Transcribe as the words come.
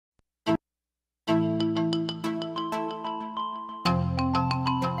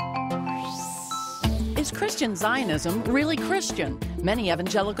Is Christian Zionism really Christian? Many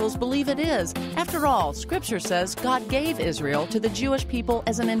evangelicals believe it is. After all, Scripture says God gave Israel to the Jewish people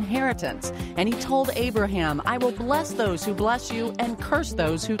as an inheritance. And he told Abraham, I will bless those who bless you and curse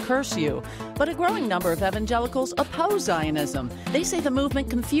those who curse you. But a growing number of evangelicals oppose Zionism. They say the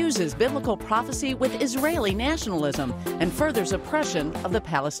movement confuses biblical prophecy with Israeli nationalism and furthers oppression of the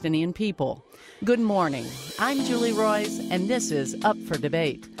Palestinian people. Good morning. I'm Julie Roys, and this is Up for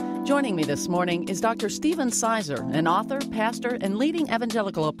Debate. Joining me this morning is Dr. Stephen Sizer, an author, pastor, and leading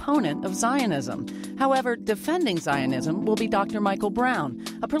evangelical opponent of Zionism. However, defending Zionism will be Dr. Michael Brown,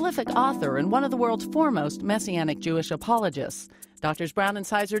 a prolific author and one of the world's foremost Messianic Jewish apologists. Drs. Brown and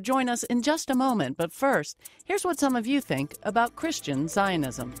Sizer join us in just a moment, but first, here's what some of you think about Christian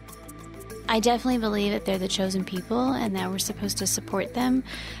Zionism. I definitely believe that they're the chosen people and that we're supposed to support them,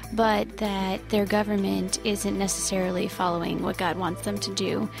 but that their government isn't necessarily following what God wants them to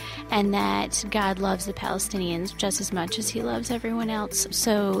do, and that God loves the Palestinians just as much as he loves everyone else.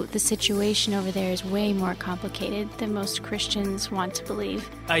 So the situation over there is way more complicated than most Christians want to believe.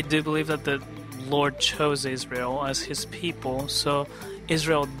 I do believe that the Lord chose Israel as his people, so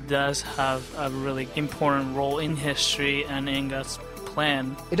Israel does have a really important role in history and in God's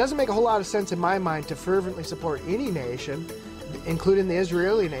plan. It doesn't make a whole lot of sense in my mind to fervently support any nation, including the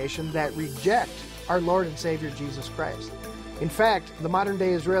Israeli nation, that reject our Lord and Savior Jesus Christ. In fact, the modern-day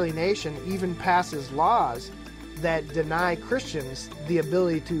Israeli nation even passes laws that deny Christians the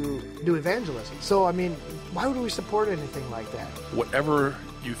ability to do evangelism. So, I mean, why would we support anything like that? Whatever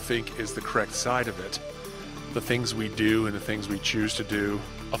you think is the correct side of it, the things we do and the things we choose to do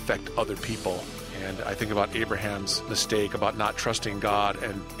affect other people. And I think about Abraham's mistake about not trusting God,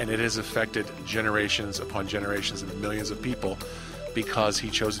 and it has affected generations upon generations and millions of people because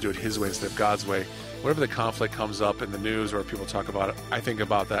he chose to do it his way instead of God's way. Whenever the conflict comes up in the news or people talk about it, I think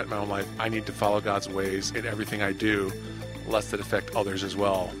about that in my own life. I need to follow God's ways in everything I do, lest it affect others as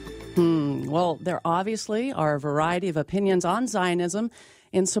well. Well, there obviously are a variety of opinions on Zionism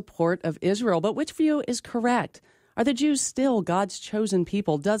in support of Israel, but which view is correct? Are the Jews still God's chosen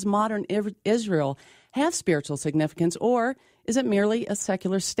people? Does modern Israel have spiritual significance, or is it merely a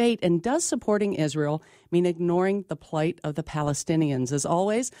secular state? And does supporting Israel mean ignoring the plight of the Palestinians? As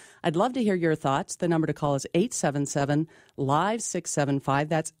always, I'd love to hear your thoughts. The number to call is 877-LIVE-675.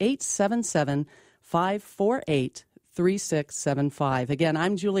 That's 877-548-3675. Again,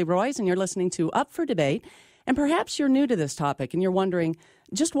 I'm Julie Roys, and you're listening to Up for Debate. And perhaps you're new to this topic, and you're wondering,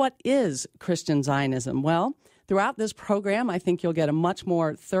 just what is Christian Zionism? Well, throughout this program, I think you'll get a much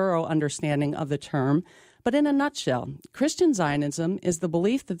more thorough understanding of the term. But in a nutshell, Christian Zionism is the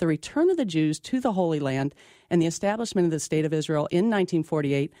belief that the return of the Jews to the Holy Land and the establishment of the State of Israel in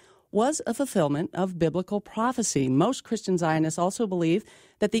 1948 was a fulfillment of biblical prophecy. Most Christian Zionists also believe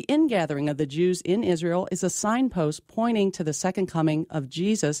that the ingathering of the Jews in Israel is a signpost pointing to the second coming of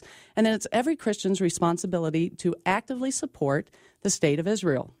Jesus, and that it's every Christian's responsibility to actively support the State of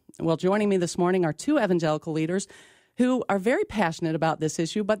Israel. Well, joining me this morning are two evangelical leaders who are very passionate about this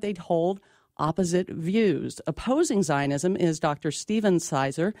issue, but they hold opposite views. Opposing Zionism is Dr. Stephen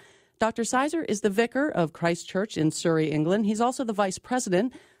Sizer. Dr. Sizer is the vicar of Christ Church in Surrey, England. He's also the vice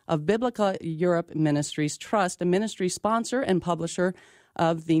president of Biblica Europe Ministries Trust, a ministry sponsor and publisher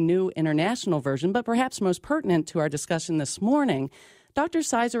of the New International Version. But perhaps most pertinent to our discussion this morning, Dr.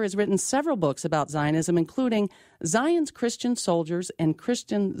 Sizer has written several books about Zionism, including Zion's Christian Soldiers and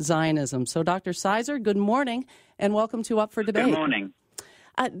Christian Zionism. So, Dr. Sizer, good morning, and welcome to Up for Debate. Good morning.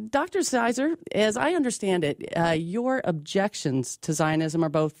 Dr. Sizer, as I understand it, your objections to Zionism are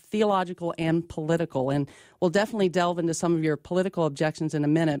both theological and political, and we'll definitely delve into some of your political objections in a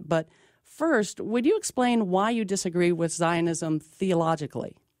minute. But first, would you explain why you disagree with Zionism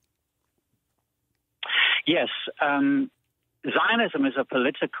theologically? Yes. Zionism is a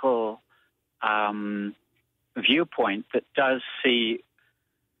political viewpoint that does see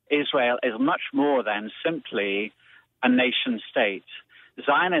Israel as much more than simply a nation state.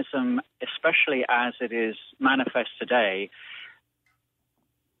 Zionism, especially as it is manifest today,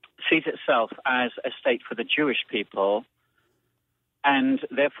 sees itself as a state for the Jewish people, and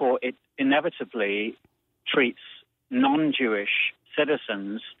therefore it inevitably treats non-Jewish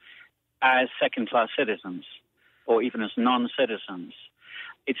citizens as second-class citizens, or even as non-citizens.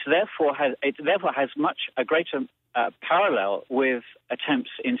 It therefore has a greater parallel with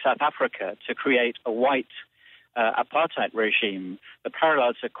attempts in South Africa to create a white apartheid regime. The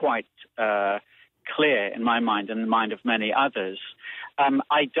parallels are quite clear in my mind and the mind of many others.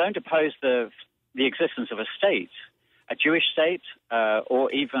 I don't oppose the existence of a state a Jewish state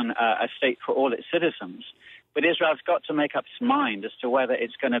or even a state for all its citizens. But Israel's got to make up its mind as to whether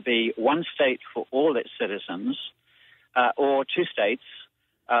it's going to be one state for all its citizens or two states,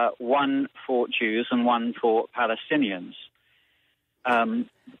 one for Jews and one for Palestinians.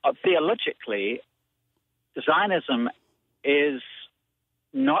 Theologically, Zionism is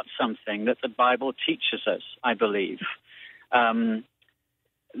not something that the Bible teaches us, I believe.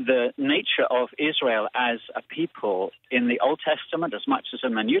 The nature of Israel as a people in the Old Testament, as much as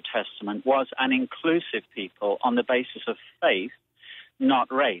in the New Testament, was an inclusive people on the basis of faith, not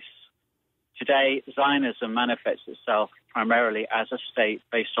race. Today, Zionism manifests itself primarily as a state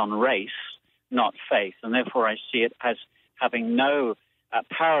based on race, not faith, and therefore I see it as having no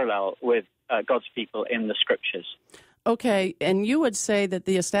parallel with God's people in the Scriptures. Okay, and you would say that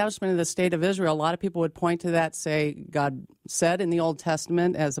the establishment of the State of Israel, a lot of people would point to that, say God said in the Old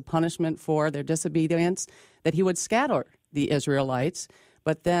Testament as a punishment for their disobedience that he would scatter the Israelites,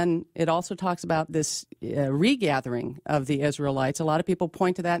 but then it also talks about this regathering of the Israelites. A lot of people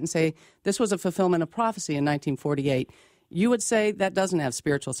point to that and say this was a fulfillment of prophecy in 1948. You would say that doesn't have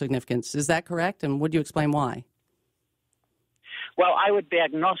spiritual significance. Is that correct? And would you explain why? Well, I would be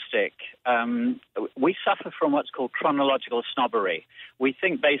agnostic. We suffer from what's called chronological snobbery. We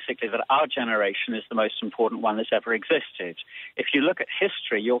think basically that our generation is the most important one that's ever existed. If you look at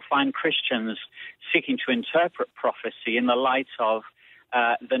history, you'll find Christians seeking to interpret prophecy in the light of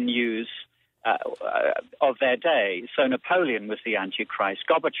the news of their day. So Napoleon was the Antichrist.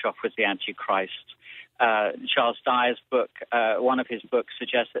 Gorbachev was the Antichrist. Charles Dyer's book, one of his books,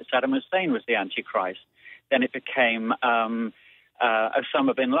 suggests that Saddam Hussein was the Antichrist. Then it became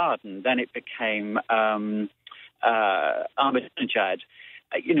Osama bin Laden. Then it became Ahmadinejad.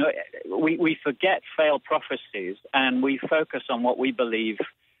 We forget failed prophecies and we focus on what we believe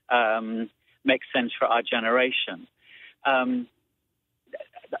makes sense for our generation.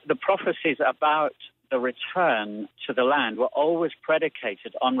 The prophecies about the return to the land were always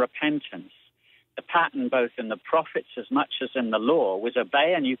predicated on repentance. The pattern, both in the prophets as much as in the law, was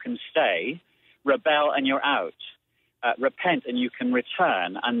obey and you can stay, rebel and you're out. Repent and you can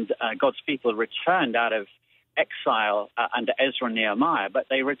return. And God's people returned out of exile under Ezra and Nehemiah, but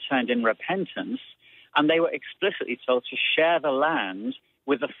they returned in repentance, and they were explicitly told to share the land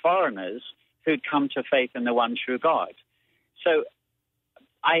with the foreigners who'd come to faith in the one true God. So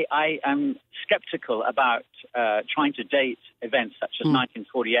I am skeptical about trying to date events such as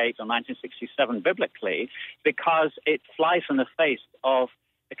 1948 or 1967 biblically, because it flies in the face of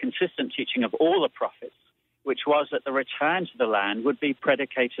the consistent teaching of all the prophets, which was that the return to the land would be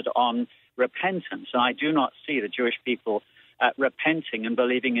predicated on repentance. And I do not see the Jewish people repenting and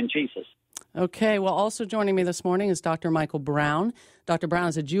believing in Jesus. Okay, well, also joining me this morning is Dr. Michael Brown. Dr. Brown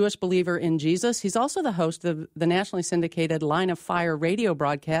is a Jewish believer in Jesus. He's also the host of the nationally syndicated Line of Fire radio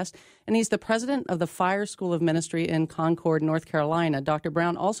broadcast, and he's the president of the Fire School of Ministry in Concord, North Carolina. Dr.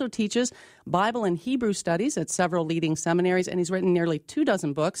 Brown also teaches Bible and Hebrew studies at several leading seminaries, and he's written nearly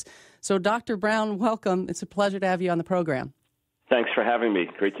 24 books. So, Dr. Brown, welcome. It's a pleasure to have you on the program. Thanks for having me.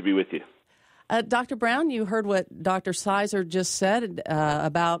 Great to be with you. Dr. Brown, you heard what Dr. Sizer just said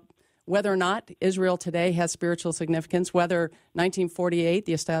about whether or not Israel today has spiritual significance, whether 1948,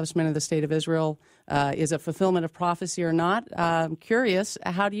 the establishment of the State of Israel, is a fulfillment of prophecy or not. I'm curious,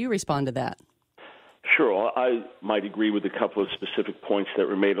 how do you respond to that? Sure. Well, I might agree with a couple of specific points that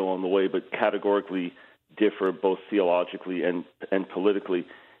were made along the way, but categorically differ both theologically and politically.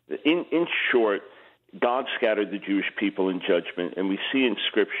 In short, God scattered the Jewish people in judgment, and we see in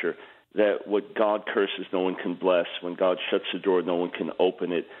Scripture that what God curses, no one can bless. When God shuts the door, no one can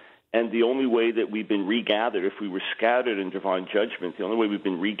open it. And the only way that we've been regathered, if we were scattered in divine judgment, the only way we've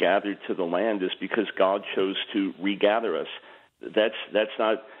been regathered to the land is because God chose to regather us. That's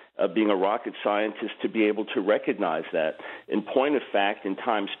not being a rocket scientist to be able to recognize that. In point of fact, in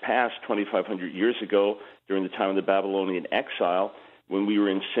times past, 2,500 years ago, during the time of the Babylonian exile, when we were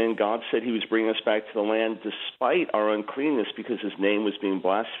in sin, God said he was bringing us back to the land despite our uncleanness because his name was being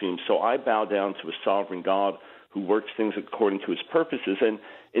blasphemed. So I bow down to a sovereign God who works things according to his purposes. And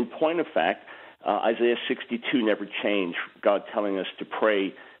in point of fact, Isaiah 62 never changed, God telling us to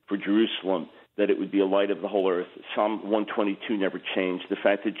pray for Jerusalem, that it would be a light of the whole earth. Psalm 122 never changed. The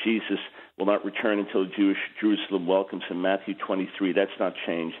fact that Jesus will not return until Jerusalem welcomes him, Matthew 23, that's not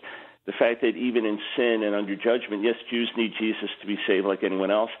changed. The fact that even in sin and under judgment, yes, Jews need Jesus to be saved like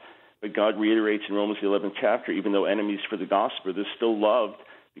anyone else, but God reiterates in Romans the 11th chapter, even though enemies for the gospel, they're still loved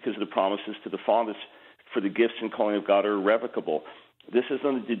because of the promises to the fathers, for the gifts and calling of God are irrevocable. This has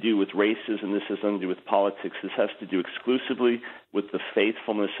nothing to do with races, and this has nothing to do with politics. This has to do exclusively with the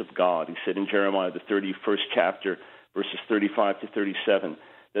faithfulness of God. He said in Jeremiah, the 31st chapter, verses 35 to 37,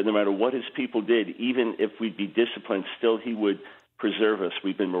 that no matter what his people did, even if we'd be disciplined, still he would preserve us.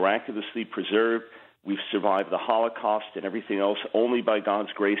 We've been miraculously preserved. We've survived the Holocaust and everything else only by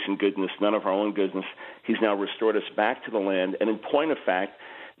God's grace and goodness, none of our own goodness. He's now restored us back to the land. And in point of fact,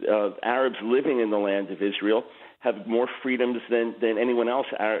 Arabs living in the land of Israel have more freedoms than anyone else.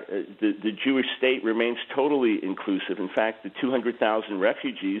 The Jewish state remains totally inclusive. In fact, the 200,000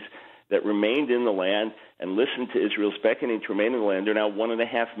 refugees that remained in the land and listened to Israel's beckoning to remain in the land are now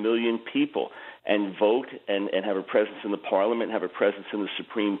 1.5 million people and vote and have a presence in the parliament, have a presence in the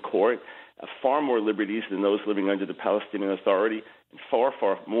Supreme Court, far more liberties than those living under the Palestinian Authority, and far,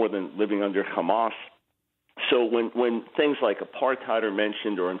 far more than living under Hamas. So when things like apartheid are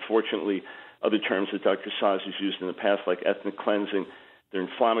mentioned, or unfortunately other terms that Dr. Saz has used in the past, like ethnic cleansing, they're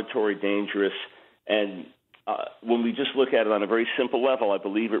inflammatory, dangerous, and when we just look at it on a very simple level, I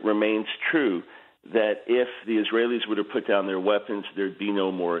believe it remains true that if the Israelis were to put down their weapons, there'd be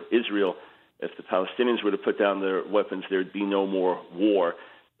no more Israel. If the Palestinians were to put down their weapons, there'd be no more war.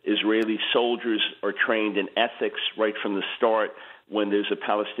 Israeli soldiers are trained in ethics right from the start. When there's a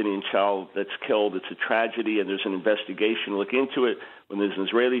Palestinian child that's killed, it's a tragedy, and there's an investigation. Look into it. When there's an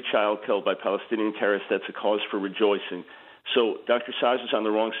Israeli child killed by Palestinian terrorists, that's a cause for rejoicing. So Dr. Saz is on the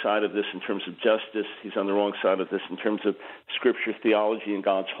wrong side of this in terms of justice. He's on the wrong side of this in terms of Scripture, theology, and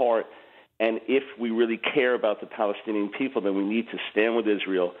God's heart. And if we really care about the Palestinian people, then we need to stand with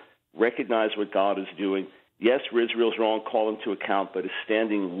Israel, recognize what God is doing. Yes, where Israel's wrong, call them to account, but is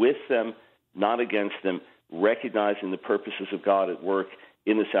standing with them, not against them, recognizing the purposes of God at work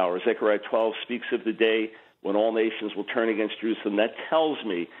in this hour. Zechariah 12 speaks of the day when all nations will turn against Jerusalem. That tells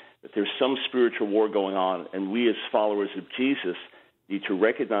me that there's some spiritual war going on, and we as followers of Jesus need to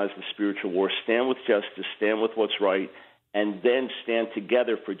recognize the spiritual war, stand with justice, stand with what's right, and then stand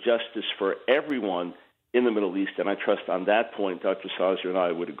together for justice for everyone in the Middle East. And I trust on that point, Dr. Sizer and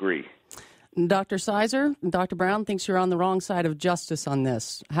I would agree. Dr. Sizer, Dr. Brown thinks you're on the wrong side of justice on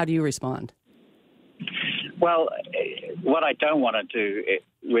this. How do you respond? Well, what I don't want to do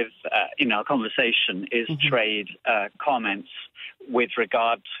with in our conversation is trade comments with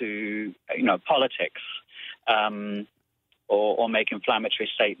regard to politics or make inflammatory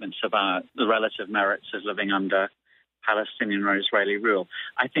statements about the relative merits of living under Palestinian or Israeli rule.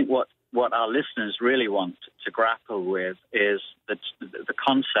 I think what our listeners really want to grapple with is the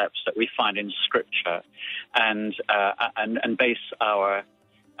concepts that we find in Scripture and base our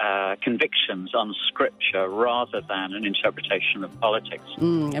convictions on Scripture rather than an interpretation of politics.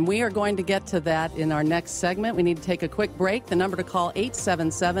 And we are going to get to that in our next segment. We need to take a quick break. The number to call,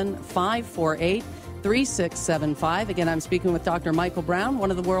 877-548-3675. Again, I'm speaking with Dr. Michael Brown,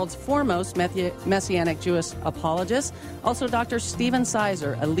 one of the world's foremost Messianic Jewish apologists. Also, Dr. Stephen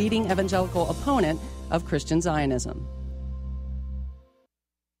Sizer, a leading evangelical opponent of Christian Zionism.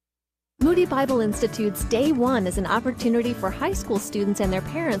 Moody Bible Institute's Day One is an opportunity for high school students and their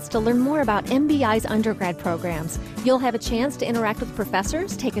parents to learn more about MBI's undergrad programs. You'll have a chance to interact with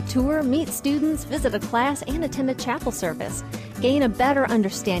professors, take a tour, meet students, visit a class, and attend a chapel service. Gain a better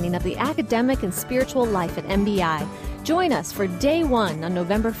understanding of the academic and spiritual life at MBI. Join us for Day One on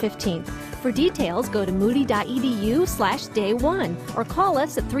November 15th. For details, go to moody.edu/day1 or call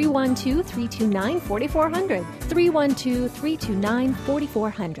us at 312-329-4400,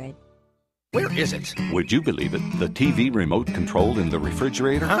 312-329-4400. Where is it? Would you believe it? The TV remote control in the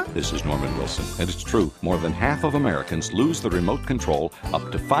refrigerator? Huh? This is Norman Wilson, and it's true. More than half of Americans lose the remote control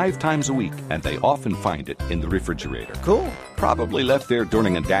up to 5 times a week, and they often find it in the refrigerator. Cool. Probably left there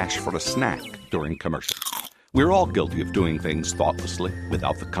during a dash for a snack during commercials. We're all guilty of doing things thoughtlessly,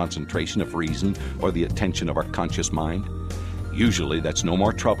 without the concentration of reason or the attention of our conscious mind. Usually that's no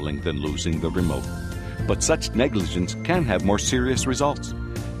more troubling than losing the remote. But such negligence can have more serious results.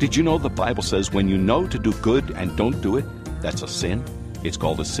 Did you know the Bible says when you know to do good and don't do it, that's a sin? It's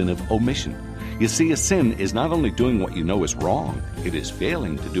called a sin of omission. You see, a sin is not only doing what you know is wrong, it is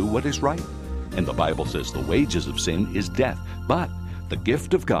failing to do what is right. And the Bible says the wages of sin is death, but the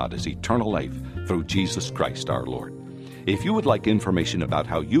gift of God is eternal life through Jesus Christ our Lord. If you would like information about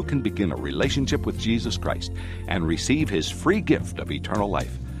how you can begin a relationship with Jesus Christ and receive His free gift of eternal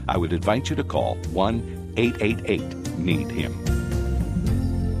life, I would invite you to call 1-888-NEED-HIM.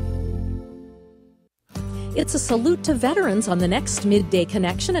 It's a salute to veterans on the next Midday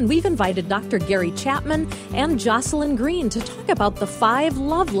Connection, and we've invited Dr. Gary Chapman and Jocelyn Green to talk about the 5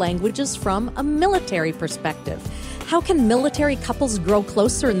 love languages from a military perspective. How can military couples grow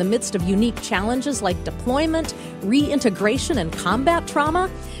closer in the midst of unique challenges like deployment, reintegration, and combat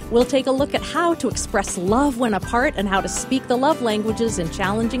trauma? We'll take a look at how to express love when apart and how to speak the love languages in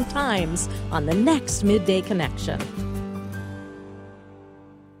challenging times on the next Midday Connection.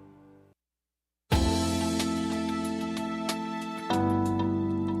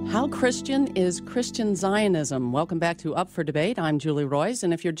 How Christian is Christian Zionism? Welcome back to Up for Debate. I'm Julie Roys,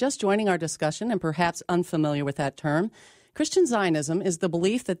 and if you're just joining our discussion and perhaps unfamiliar with that term, Christian Zionism is the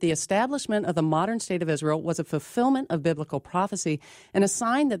belief that the establishment of the modern state of Israel was a fulfillment of biblical prophecy and a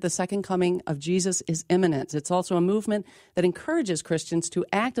sign that the second coming of Jesus is imminent. It's also a movement that encourages Christians to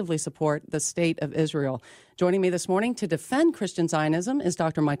actively support the state of Israel. Joining me this morning to defend Christian Zionism is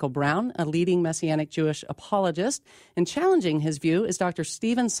Dr. Michael Brown, a leading Messianic Jewish apologist, and challenging his view is Dr.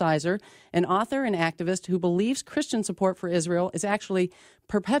 Stephen Sizer, an author and activist who believes Christian support for Israel is actually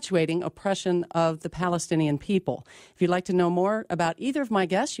perpetuating oppression of the Palestinian people. If you'd like to know more about either of my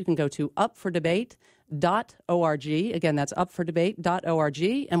guests, you can go to upfordebate.org. Again, that's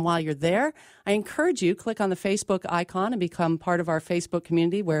upfordebate.org. And while you're there, I encourage you, click on the Facebook icon and become part of our Facebook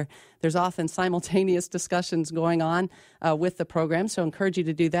community where there's often simultaneous discussions going on with the program. So I encourage you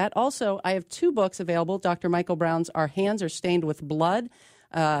to do that. Also, I have two books available. Dr. Michael Brown's Our Hands Are Stained with Blood,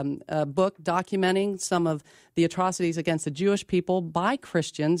 a book documenting some of the atrocities against the Jewish people by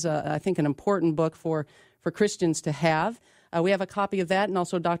Christians. I think an important book for Christians to have. We have a copy of that, and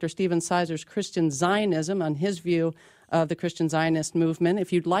also Dr. Stephen Sizer's Christian Zionism on his view of the Christian Zionist movement.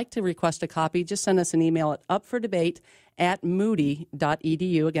 If you'd like to request a copy, just send us an email at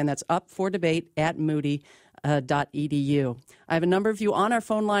upfordebate@moody.edu. Again, that's upfordebate@moody.edu. I have a number of you on our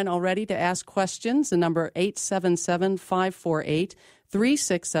phone line already to ask questions. The number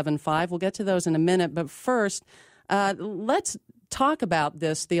 877-548-3675. We'll get to those in a minute, but first, let's talk about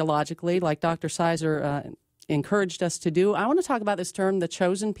this theologically, like Dr. Sizer encouraged us to do. I want to talk about this term, the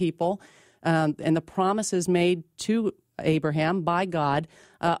chosen people, and the promises made to Abraham by God.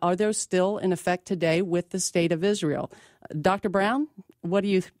 Are those still in effect today with the state of Israel? Dr. Brown, what do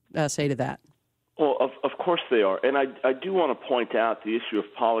you say to that? Well, of course they are. And I do want to point out the issue of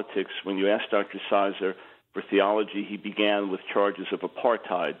politics. When you asked Dr. Sizer for theology, he began with charges of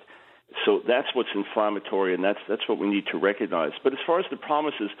apartheid. So that's what's inflammatory, and that's what we need to recognize. But as far as the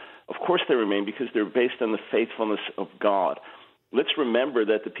promises, of course they remain because they're based on the faithfulness of God. Let's remember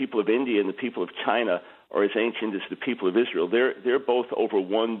that the people of India and the people of China are as ancient as the people of Israel. They're both over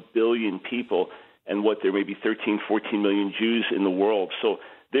 1 billion people, and there may be 13, 14 million Jews in the world. So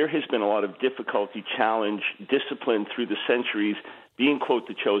there has been a lot of difficulty, challenge, discipline through the centuries, being, quote,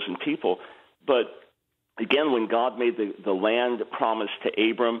 the chosen people. But again, when God made the land promise to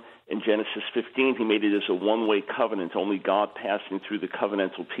Abram in Genesis 15, he made it as a one-way covenant, only God passing through the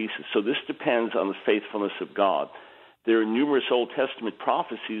covenantal pieces. So this depends on the faithfulness of God. There are numerous Old Testament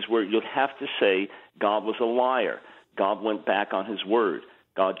prophecies where you'll have to say God was a liar. God went back on his word.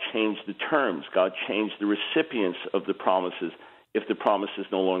 God changed the terms. God changed the recipients of the promises if the promises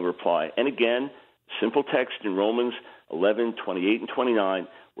no longer apply. And again, simple text in Romans 11, 28 and 29,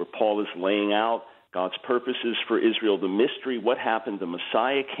 where Paul is laying out God's purposes for Israel, the mystery, what happened? The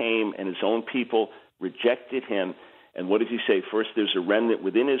Messiah came and his own people rejected him. And what does he say? First, there's a remnant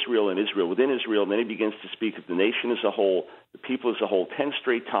within Israel and Israel within Israel. And then he begins to speak of the nation as a whole, the people as a whole, 10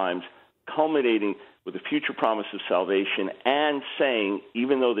 straight times, culminating with the future promise of salvation and saying,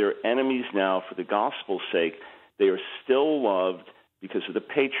 even though they're enemies now for the gospel's sake, they are still loved because of the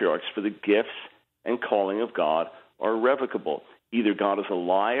patriarchs, for the gifts and calling of God are irrevocable. Either God is a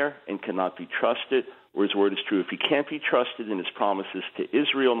liar and cannot be trusted, or his word is true. If he can't be trusted in his promises to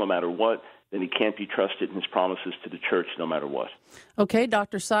Israel no matter what, then he can't be trusted in his promises to the church no matter what. Okay,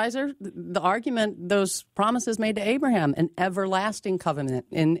 Dr. Sizer, the argument, those promises made to Abraham, an everlasting covenant.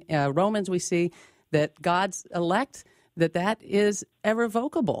 In Romans, we see that God's elect, that is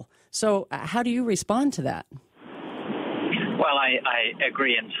irrevocable. So how do you respond to that? Well, I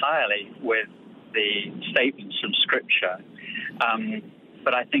agree entirely with the statements from Scripture.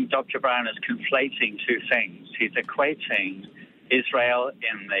 But I think Dr. Brown is conflating two things. He's equating Israel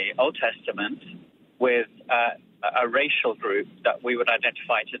in the Old Testament with a racial group that we would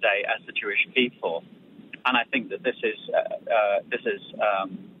identify today as the Jewish people. And I think that this is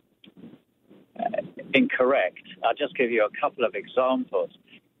incorrect. I'll just give you a couple of examples.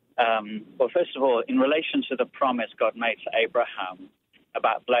 Well, first of all, in relation to the promise God made to Abraham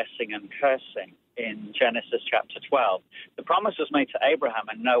about blessing and cursing in Genesis chapter 12, the promise was made to Abraham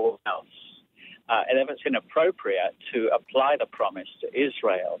and no one else. And if it's inappropriate to apply the promise to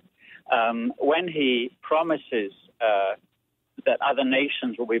Israel, when he promises that other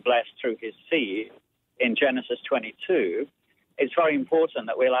nations will be blessed through his seed, in Genesis 22, it's very important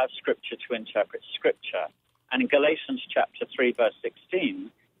that we allow Scripture to interpret Scripture. And in Galatians chapter 3, verse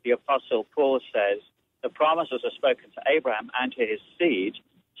 16, the Apostle Paul says, the promises are spoken to Abraham and to his seed.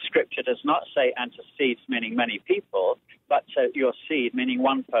 Scripture does not say and to seeds, meaning many people, but to your seed, meaning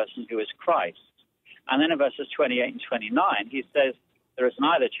one person who is Christ. And then in verses 28 and 29, he says, there is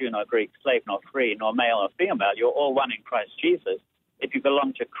neither Jew nor Greek, slave nor free, nor male nor female. You're all one in Christ Jesus. If you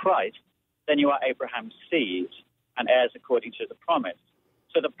belong to Christ, then you are Abraham's seed and heirs according to the promise.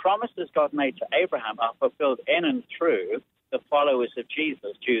 So the promises God made to Abraham are fulfilled in and through the followers of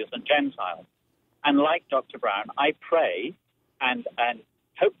Jesus, Jews and Gentiles. And like Dr. Brown, I pray and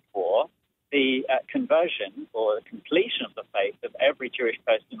hope for the conversion or the completion of the faith of every Jewish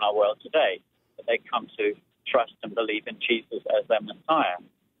person in our world today, that they come to trust and believe in Jesus as their Messiah.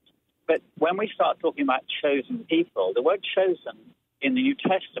 But when we start talking about chosen people, the word chosen in the New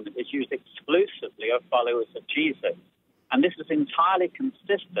Testament is used exclusively of followers of Jesus. And this is entirely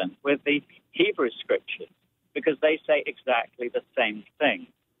consistent with the Hebrew Scriptures because they say exactly the same thing.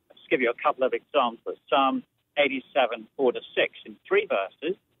 I'll just give you a couple of examples. Psalm 87, 4-6, in 3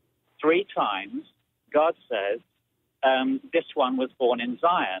 verses, 3 times, God says, this one was born in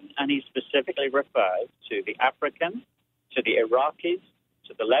Zion, and he specifically refers to the Africans, to the Iraqis,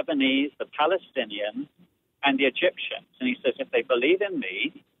 to the Lebanese, the Palestinians, and the Egyptians. And he says, if they believe in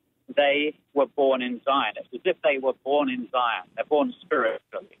me, they were born in Zion. It's as if they were born in Zion. They're born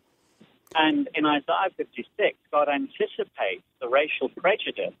spiritually. And in Isaiah 56, God anticipates the racial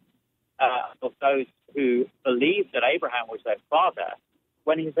prejudice of those who believed that Abraham was their father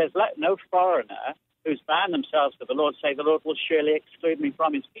when he says, let no foreigner who's bound themselves to the Lord say, the Lord will surely exclude me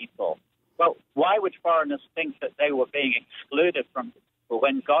from his people. Well, why would foreigners think that they were being excluded from people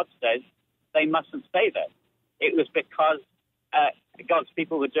when God says they mustn't say that? It was because God's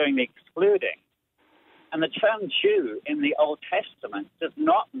people were doing the excluding. And the term Jew in the Old Testament does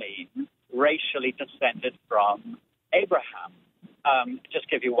not mean racially descended from Abraham. Just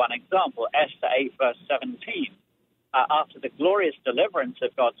give you one example, Esther 8, verse 17. After the glorious deliverance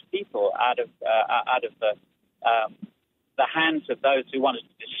of God's people out of the hands of those who wanted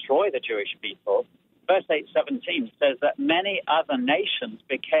to destroy the Jewish people, verse 8:17 says that many other nations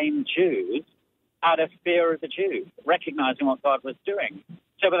became Jews out of fear of the Jews, recognizing what God was doing.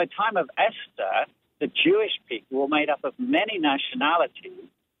 So by the time of Esther, the Jewish people were made up of many nationalities,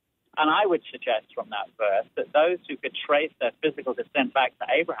 and I would suggest from that verse that those who could trace their physical descent back to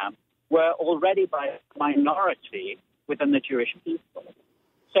Abraham were already by a minority within the Jewish people.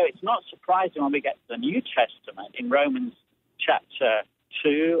 So it's not surprising when we get to the New Testament in Romans chapter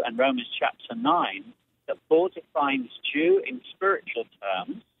 2 and Romans chapter 9 that Paul defines Jew in spiritual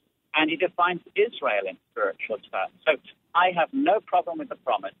terms and he defines Israel in spiritual terms. So I have no problem with the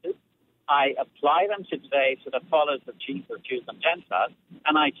promises. I apply them today to the followers of Jesus, Jews and Gentiles,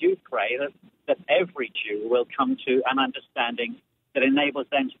 and I do pray that every Jew will come to an understanding that enables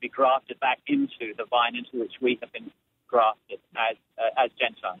them to be grafted back into the vine into which we have been grafted as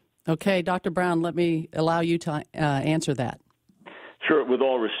Gentiles. Okay, Dr. Brown, let me allow you to answer that. Sure. With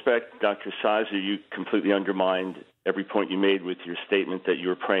all respect, Dr. Sizer, you completely undermined every point you made with your statement that you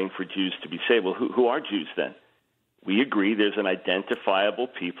were praying for Jews to be saved. Well, who are Jews then? We agree there's an identifiable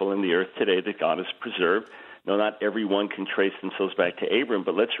people in the earth today that God has preserved. No, not everyone can trace themselves back to Abram,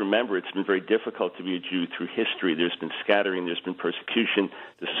 but let's remember it's been very difficult to be a Jew through history. There's been scattering, there's been persecution.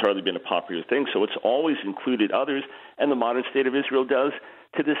 This has hardly been a popular thing, so it's always included others, and the modern state of Israel does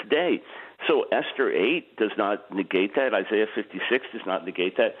to this day. So Esther 8 does not negate that. Isaiah 56 does not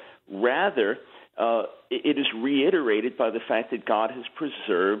negate that. Rather, it is reiterated by the fact that God has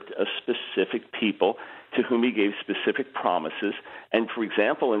preserved a specific people to whom he gave specific promises. And, for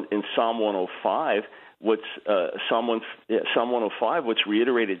example, in Psalm 105, Psalm 105, what's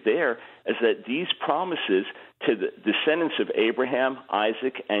reiterated there is that these promises to the descendants of Abraham,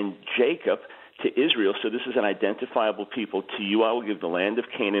 Isaac, and Jacob to Israel, so this is an identifiable people, to you I will give the land of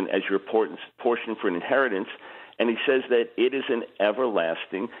Canaan as your portion for an inheritance, and he says that it is an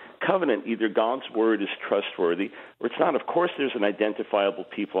everlasting covenant. Either God's word is trustworthy or it's not. Of course, there's an identifiable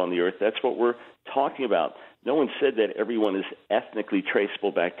people on the earth. That's what we're talking about. No one said that everyone is ethnically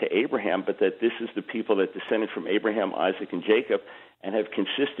traceable back to Abraham, but that this is the people that descended from Abraham, Isaac, and Jacob and have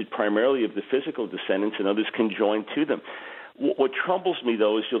consisted primarily of the physical descendants, and others can join to them. What troubles me,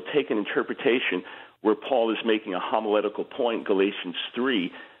 though, is you'll take an interpretation where Paul is making a homiletical point, Galatians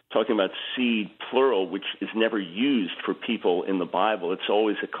 3, talking about seed, plural, which is never used for people in the Bible. It's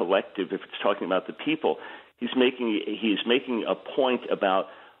always a collective if it's talking about the people. He is making a point about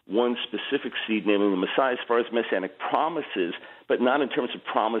one specific seed, namely the Messiah, as far as messianic promises, but not in terms of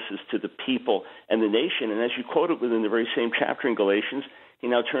promises to the people and the nation. And as you quoted within the very same chapter in Galatians, he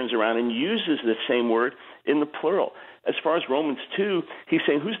now turns around and uses the same word in the plural. As far as Romans 2, he's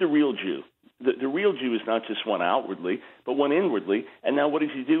saying, who's the real Jew? The real Jew is not just one outwardly, but one inwardly. And now what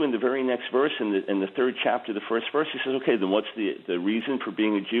does he do in the very next verse, in the third chapter, the first verse? He says, okay, then what's the reason for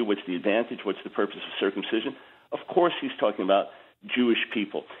being a Jew? What's the advantage? What's the purpose of circumcision? Of course he's talking about Jewish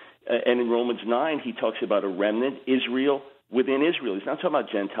people. And in Romans 9, he talks about a remnant, Israel within Israel. He's not talking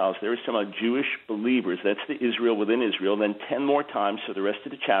about Gentiles there. He's talking about Jewish believers. That's the Israel within Israel. Then 10 more times for the rest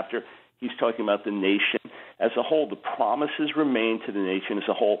of the chapter, he's talking about the nation as a whole. The promises remain to the nation as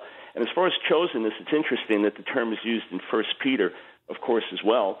a whole. And as far as chosenness, it's interesting that the term is used in 1 Peter, of course, as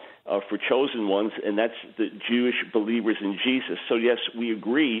well, for chosen ones, and that's the Jewish believers in Jesus. So, yes, we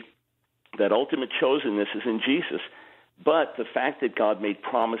agree that ultimate chosenness is in Jesus, but the fact that God made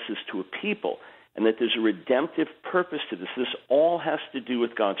promises to a people and that there's a redemptive purpose to this, this all has to do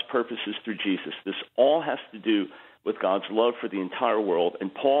with God's purposes through Jesus. This all has to do with God's love for the entire world.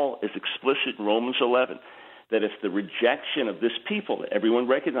 And Paul is explicit in Romans 11 that if the rejection of this people, everyone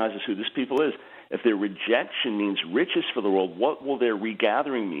recognizes who this people is, if their rejection means riches for the world, what will their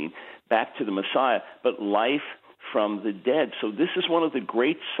regathering mean? Back to the Messiah, but life from the dead. So this is one of the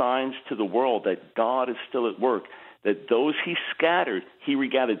great signs to the world that God is still at work, that those he scattered, he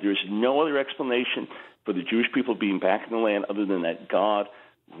regathered. There's no other explanation for the Jewish people being back in the land other than that God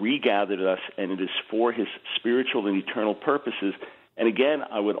regathered us, and it is for his spiritual and eternal purposes. And again,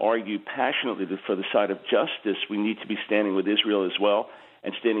 I would argue passionately that for the side of justice, we need to be standing with Israel as well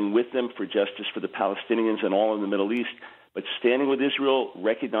and standing with them for justice for the Palestinians and all in the Middle East. But standing with Israel,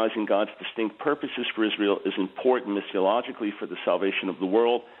 recognizing God's distinct purposes for Israel is important missiologically for the salvation of the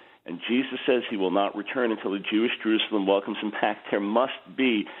world. And Jesus says he will not return until the Jewish Jerusalem welcomes him back. There must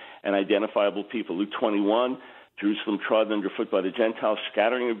be an identifiable people. Luke 21, Jerusalem trodden underfoot by the Gentiles,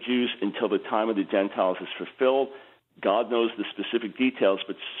 scattering of Jews until the time of the Gentiles is fulfilled. God knows the specific details,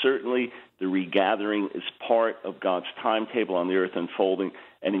 but certainly the regathering is part of God's timetable on the earth unfolding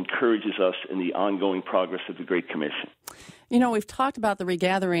and encourages us in the ongoing progress of the Great Commission. You know, we've talked about the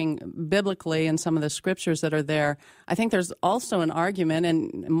regathering biblically and some of the scriptures that are there. I think there's also an argument,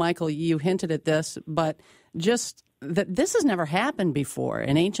 and Michael, you hinted at this, but just that this has never happened before.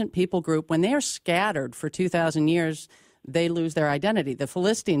 An ancient people group, when they are scattered for 2,000 years, they lose their identity. The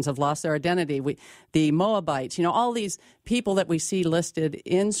Philistines have lost their identity. The Moabites, you know, all these people that we see listed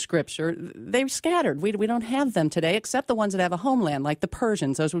in Scripture, they're scattered. We don't have them today, except the ones that have a homeland, like the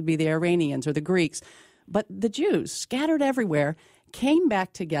Persians. Those would be the Iranians or the Greeks. But the Jews, scattered everywhere, came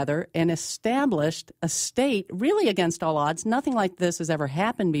back together and established a state really against all odds. Nothing like this has ever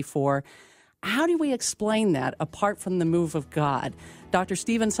happened before. How do we explain that apart from the move of God? Dr.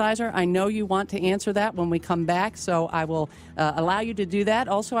 Stephen Sizer, I know you want to answer that when we come back, so I will allow you to do that.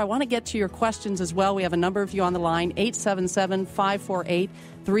 Also, I want to get to your questions as well. We have a number of you on the line,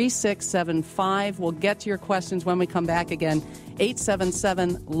 877-548-3675. We'll get to your questions when we come back again,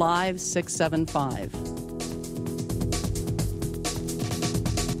 877-LIVE-675.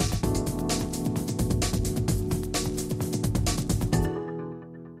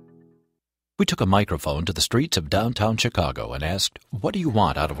 We took a microphone to the streets of downtown Chicago and asked, what do you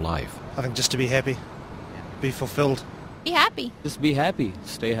want out of life? I think just to be happy, be fulfilled. Be happy. Just be happy.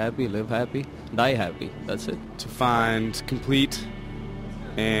 Stay happy, live happy, die happy. That's it. To find complete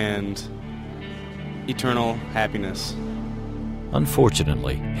and eternal happiness.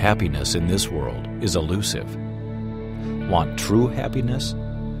 Unfortunately, happiness in this world is elusive. Want true happiness?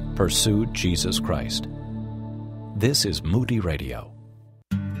 Pursue Jesus Christ. This is Moody Radio.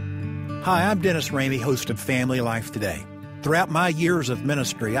 Hi, I'm Dennis Ramey, host of Family Life Today. Throughout my years of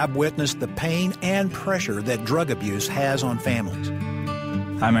ministry, I've witnessed the pain and pressure that drug abuse has on families.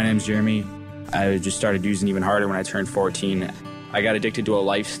 Hi, my name's Jeremy. I just started using even harder when I turned 14. I got addicted to a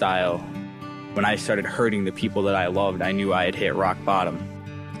lifestyle. When I started hurting the people that I loved, I knew I had hit rock bottom.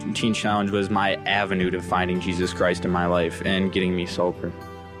 Teen Challenge was my avenue to finding Jesus Christ in my life and getting me sober.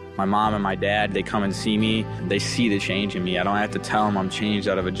 My mom and my dad, they come and see me. They see the change in me. I don't have to tell them I'm changed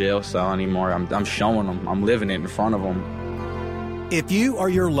out of a jail cell anymore. I'm showing them. I'm living it in front of them. If you or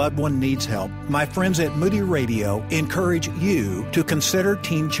your loved one needs help, my friends at Moody Radio encourage you to consider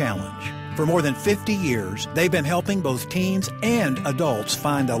Teen Challenge. For more than 50 years, they've been helping both teens and adults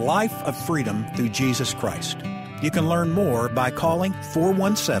find a life of freedom through Jesus Christ. You can learn more by calling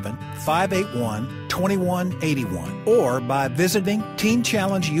 417-581-2181 or by visiting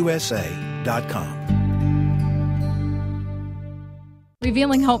TeenChallengeUSA.com.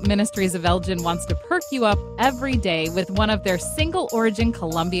 Revealing Hope Ministries of Elgin wants to perk you up every day with one of their single-origin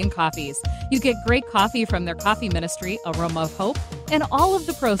Colombian coffees. You get great coffee from their coffee ministry, Aroma of Hope, and all of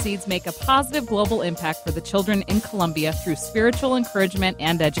the proceeds make a positive global impact for the children in Colombia through spiritual encouragement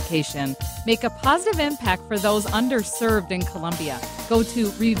and education. Make a positive impact for those underserved in Colombia. Go to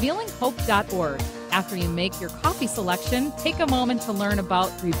revealinghope.org. After you make your coffee selection, take a moment to learn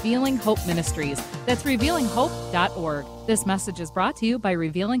about Revealing Hope Ministries. That's revealinghope.org. This message is brought to you by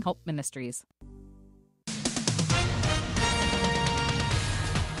Revealing Hope Ministries.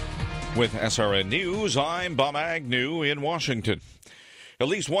 With SRN News, I'm Bob Agnew in Washington. At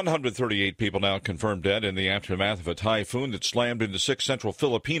least 138 people now confirmed dead in the aftermath of a typhoon that slammed into 6 central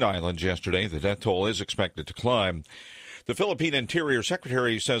Philippine islands yesterday. The death toll is expected to climb. The Philippine Interior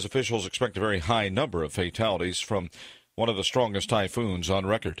Secretary says officials expect a very high number of fatalities from one of the strongest typhoons on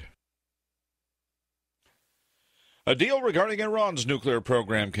record. A deal regarding Iran's nuclear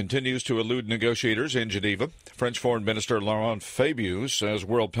program continues to elude negotiators in Geneva. French Foreign Minister Laurent Fabius says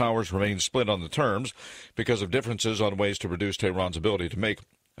world powers remain split on the terms because of differences on ways to reduce Tehran's ability to make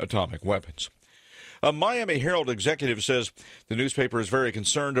atomic weapons. A Miami Herald executive says the newspaper is very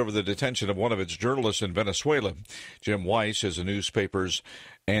concerned over the detention of one of its journalists in Venezuela. Jim Weiss is the newspaper's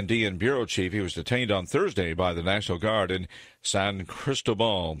Andean bureau chief. He was detained on Thursday by the National Guard in San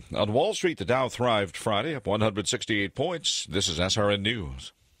Cristobal. On Wall Street, the Dow thrived Friday, up 168 points. This is SRN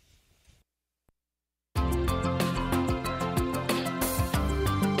News.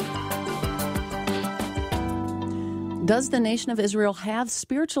 Does the nation of Israel have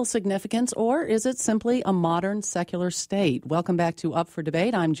spiritual significance, or is it simply a modern secular state? Welcome back to Up for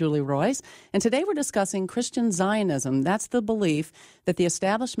Debate. I'm Julie Royce, and today we're discussing Christian Zionism. That's the belief that the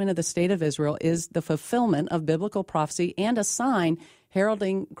establishment of the State of Israel is the fulfillment of biblical prophecy and a sign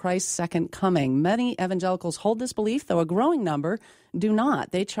heralding Christ's second coming. Many evangelicals hold this belief, though a growing number do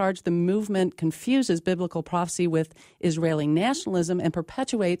not. They charge the movement confuses biblical prophecy with Israeli nationalism and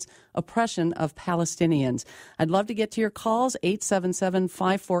perpetuates oppression of Palestinians. I'd love to get to your calls,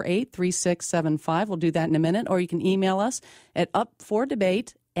 877-548-3675. We'll do that in a minute, or you can email us at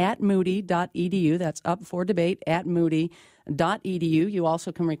upfordebate@moody.edu. That's upfordebate@moody.edu. You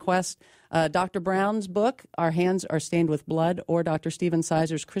also can request Dr. Brown's book, Our Hands Are Stained with Blood, or Dr. Stephen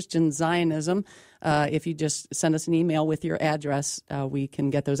Sizer's Christian Zionism. If you just send us an email with your address, we can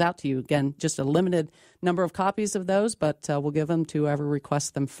get those out to you. Again, just a limited number of copies of those, but we'll give them to whoever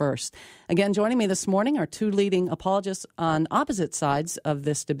requests them first. Again, joining me this morning are two leading apologists on opposite sides of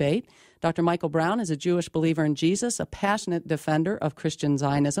this debate. Dr. Michael Brown is a Jewish believer in Jesus, a passionate defender of Christian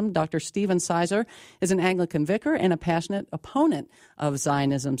Zionism. Dr. Stephen Sizer is an Anglican vicar and a passionate opponent of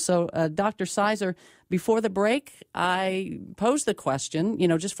Zionism. So, Dr. Sizer, before the break, I posed the question,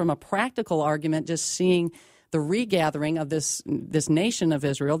 just from a practical argument, just seeing the regathering of this nation of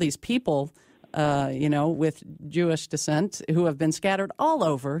Israel, these people, with Jewish descent who have been scattered all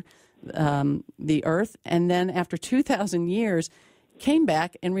over the earth, and then after 2,000 years, came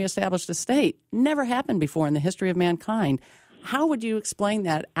back and reestablished a state. Never happened before in the history of mankind. How would you explain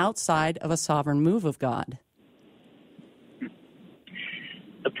that outside of a sovereign move of God?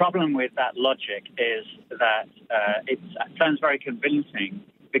 The problem with that logic is that it sounds very convincing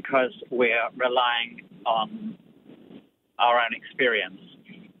because we're relying on our own experience.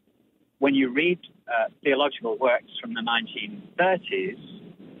 When you read theological works from the 1930s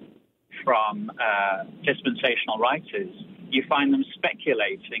from dispensational writers, you find them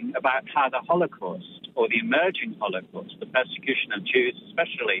speculating about how the Holocaust, or the emerging Holocaust, the persecution of Jews,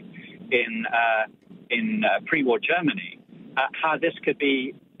 especially in pre-war Germany, how this could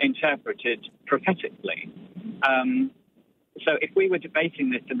be interpreted prophetically. So if we were debating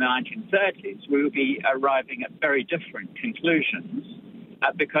this in the 1930s, we would be arriving at very different conclusions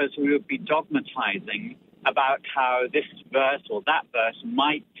because we would be dogmatizing about how this verse or that verse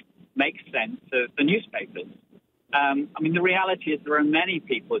might make sense of the newspapers. The reality is there are many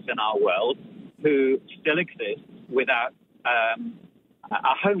peoples in our world who still exist without a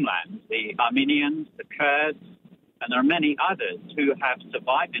homeland. The Armenians, the Kurds, and there are many others who have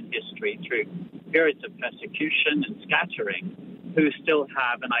survived in history through periods of persecution and scattering who still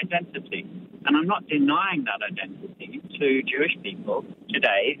have an identity. And I'm not denying that identity to Jewish people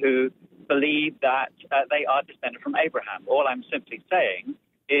today who believe that they are descended from Abraham. All I'm simply saying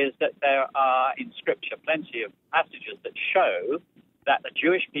is that there are in Scripture plenty of passages that show that the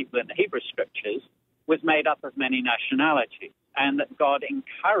Jewish people in the Hebrew Scriptures was made up of many nationalities, and that God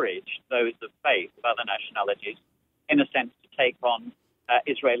encouraged those of faith of other nationalities, in a sense, to take on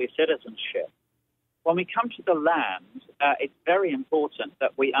Israeli citizenship. When we come to the land, it's very important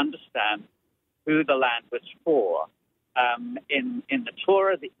that we understand who the land was for. In the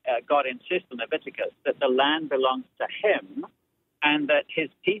Torah, God insists in Leviticus that the land belongs to him and that his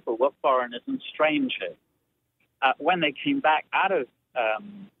people were foreigners and strangers. When they came back out of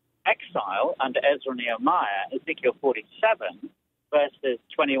exile under Ezra and Nehemiah, Ezekiel 47, verses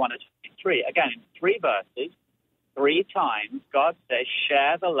 21 and 23, again, in 3 verses, 3 times, God says,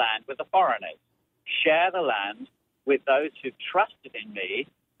 share the land with the foreigners. Share the land with those who trusted in me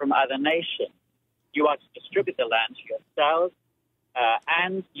from other nations. You are to distribute the land to yourselves,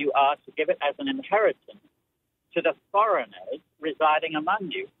 and you are to give it as an inheritance to the foreigners residing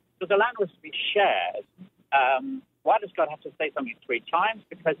among you. So the land was to be shared. Why does God have to say something 3 times?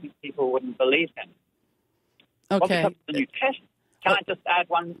 Because these people wouldn't believe him. Okay. What becomes the New Testament? Can I just add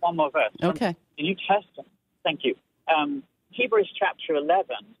one more verse? Okay. The New Testament. Thank you. Hebrews chapter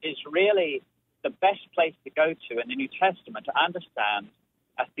 11 is really the best place to go to in the New Testament to understand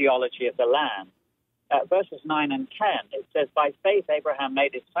a theology of the land. Verses 9 and 10, it says, by faith Abraham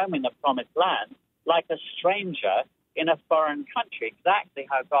made his home in the promised land like a stranger in a foreign country, exactly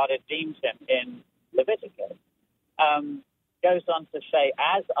how God had deemed him in Leviticus. Goes on to say,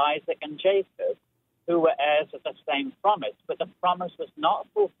 as Isaac and Jacob, who were heirs of the same promise, but the promise was not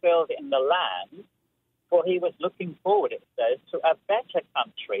fulfilled in the land, for he was looking forward, it says, to a better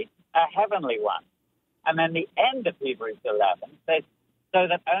country, a heavenly one. And then the end of Hebrews 11 says, so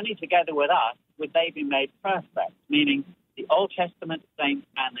that only together with us would they be made perfect, meaning the Old Testament saints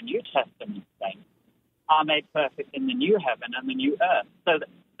and the New Testament saints are made perfect in the new heaven and the new earth. So that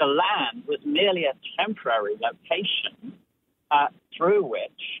the land was merely a temporary location through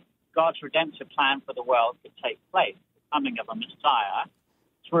which God's redemptive plan for the world could take place, the coming of a Messiah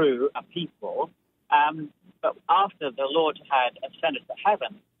through a people. But after the Lord had ascended to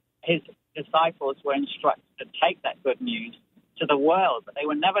heaven, his disciples were instructed to take that good news to the world, but they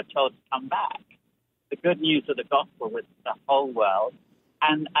were never told to come back. The good news of the gospel was the whole world,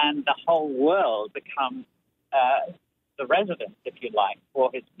 and the whole world becomes the residence, if you like, for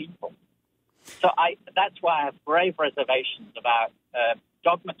his people. So that's why I have grave reservations about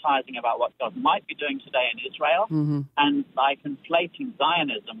dogmatizing about what God might be doing today in Israel, and by conflating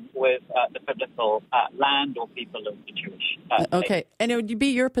Zionism with the biblical land or people of the Jewish Okay, and it would be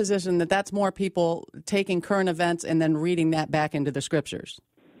your position that that's more people taking current events and then reading that back into the scriptures?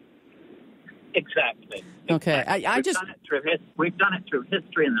 Exactly. Okay, We've done it through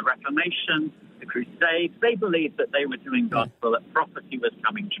history and the Reformation, the Crusades. They believed that they were doing gospel, that prophecy was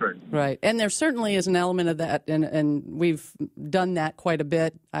coming true. Right, and there certainly is an element of that, and we've done that quite a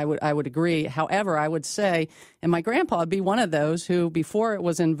bit. I would agree. However, I would say, and my grandpa would be one of those who, before it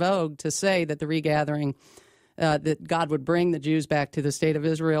was in vogue to say that the regathering, that God would bring the Jews back to the state of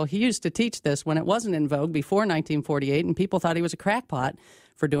Israel, he used to teach this when it wasn't in vogue before 1948, and people thought he was a crackpot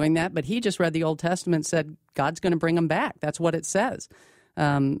for doing that. But he just read the Old Testament and said, God's going to bring them back. That's what it says.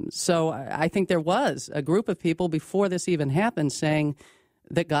 So I think there was a group of people before this even happened saying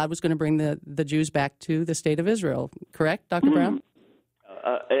that God was going to bring the Jews back to the state of Israel. Correct, Dr. Brown?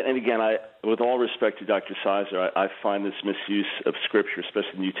 And again, with all respect to Dr. Sizer, I find this misuse of Scripture,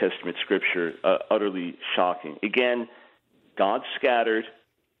 especially New Testament Scripture, utterly shocking. Again, God scattered.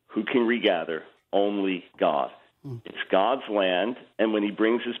 Who can regather? Only God. It's God's land, and when he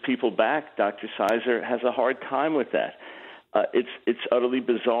brings his people back, Dr. Sizer has a hard time with that. It's utterly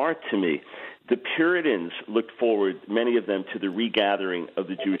bizarre to me. The Puritans looked forward, many of them, to the regathering of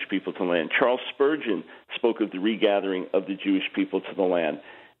the Jewish people to the land. Charles Spurgeon spoke of the regathering of the Jewish people to the land.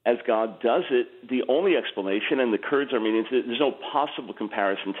 As God does it, the only explanation, and the Kurds, Armenians, there's no possible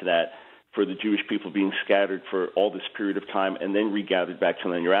comparison to that for the Jewish people being scattered for all this period of time and then regathered back to the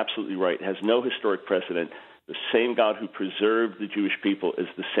land. You're absolutely right. It has no historic precedent. The same God who preserved the Jewish people is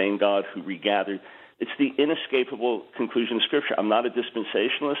the same God who regathered. It's the inescapable conclusion of Scripture. I'm not a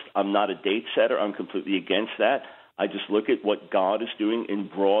dispensationalist. I'm not a date setter. I'm completely against that. I just look at what God is doing in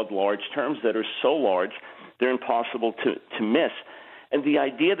broad, large terms that are so large they're impossible to miss. And the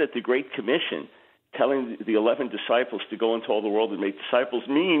idea that the Great Commission, telling the 11 disciples to go into all the world and make disciples,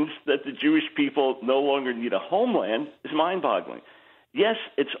 means that the Jewish people no longer need a homeland is mind-boggling. Yes,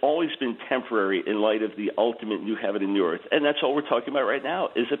 it's always been temporary in light of the ultimate new heaven and new earth, and that's all we're talking about right now,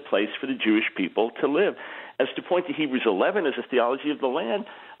 is a place for the Jewish people to live. As to point to Hebrews 11 as a theology of the land,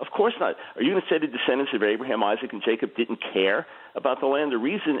 of course not. Are you going to say the descendants of Abraham, Isaac, and Jacob didn't care about the land? The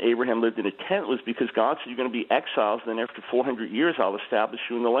reason Abraham lived in a tent was because God said, you're going to be exiles, and then after 400 years I'll establish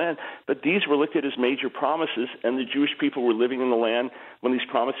you in the land. But these were looked at as major promises, and the Jewish people were living in the land when these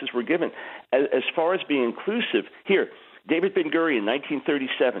promises were given. As far as being inclusive, here, David Ben-Gurion,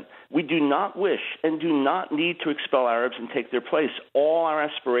 1937, we do not wish and do not need to expel Arabs and take their place. All our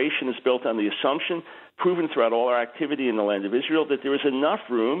aspiration is built on the assumption, proven throughout all our activity in the land of Israel that there is enough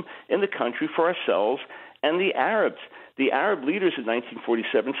room in the country for ourselves and the Arabs. The Arab leaders in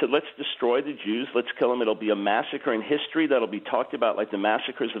 1947 said, let's destroy the Jews, let's kill them. It'll be a massacre in history that'll be talked about like the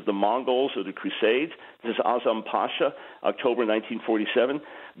massacres of the Mongols or the Crusades. This is Azam Pasha, October 1947.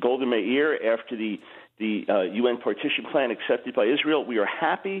 Golda Meir, after the UN partition plan accepted by Israel. We are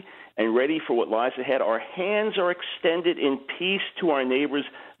happy and ready for what lies ahead. Our hands are extended in peace to our neighbors.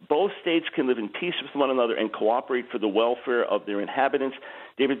 Both states can live in peace with one another and cooperate for the welfare of their inhabitants.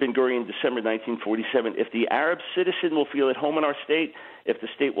 David Ben-Gurion, December 1947, if the Arab citizen will feel at home in our state, if the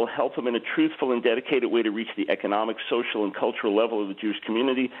state will help him in a truthful and dedicated way to reach the economic, social, and cultural level of the Jewish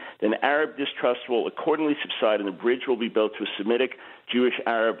community, then Arab distrust will accordingly subside and a bridge will be built to a Semitic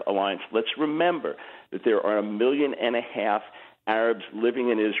Jewish-Arab alliance. Let's remember that there are 1.5 million Arabs living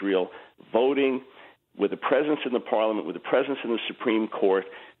in Israel, voting with a presence in the parliament, with a presence in the Supreme Court,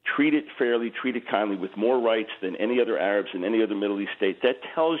 treated fairly, treated kindly, with more rights than any other Arabs in any other Middle East state. That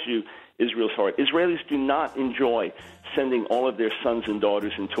tells you Israel's heart. Israelis do not enjoy sending all of their sons and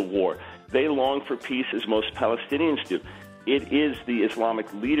daughters into war. They long for peace as most Palestinians do. It is the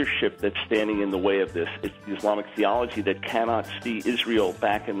Islamic leadership that's standing in the way of this. It's the Islamic theology that cannot see Israel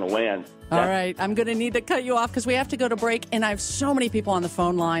back in the land. All right, I'm going to need to cut you off because we have to go to break, and I have so many people on the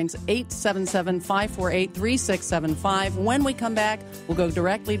phone lines, 877-548-3675. When we come back, we'll go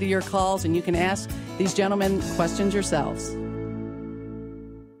directly to your calls, and you can ask these gentlemen questions yourselves.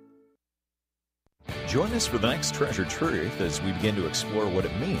 Join us for the next Treasure Truth as we begin to explore what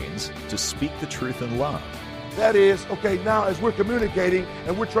it means to speak the truth in love. That is, okay, now as we're communicating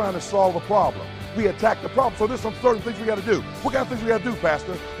and we're trying to solve a problem, we attack the problem. So there's some certain things we got to do. What kind of things we got to do,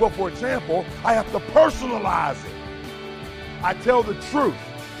 Pastor? Well, for example, I have to personalize it. I tell the truth.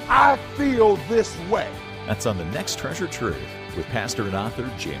 I feel this way. That's on the next Treasure Truth with pastor and author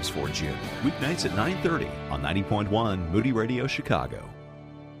James Ford Jr. Weeknights at 9:30 on 90.1 Moody Radio Chicago.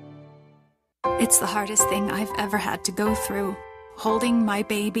 It's the hardest thing I've ever had to go through. Holding my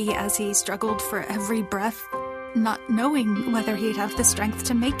baby as he struggled for every breath, not knowing whether he'd have the strength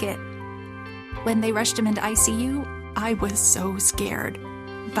to make it. When they rushed him into ICU, I was so scared.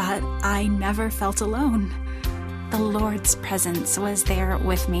 But I never felt alone. The Lord's presence was there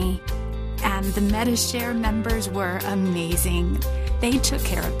with me. And the MediShare members were amazing. They took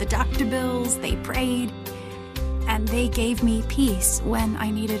care of the doctor bills, they prayed, and they gave me peace when I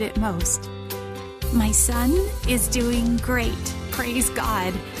needed it most. My son is doing great. Praise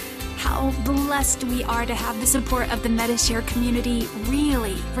God. How blessed we are to have the support of the MediShare community,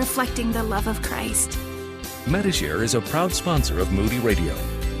 really reflecting the love of Christ. MediShare is a proud sponsor of Moody Radio.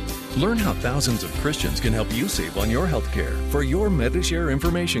 Learn how thousands of Christians can help you save on your health care. For your MediShare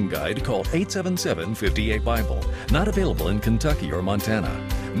information guide, call 877-58-BIBLE. Not available in Kentucky or Montana.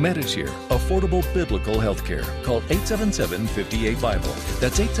 MediShare, affordable biblical health care. Call 877-58-BIBLE.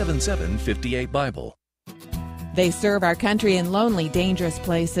 That's 877-58-BIBLE. They serve our country in lonely, dangerous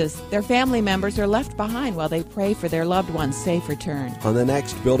places. Their family members are left behind while they pray for their loved one's safe return. On the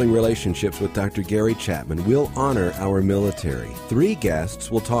next Building Relationships with Dr. Gary Chapman, we'll honor our military. 3 guests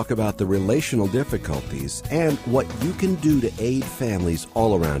will talk about the relational difficulties and what you can do to aid families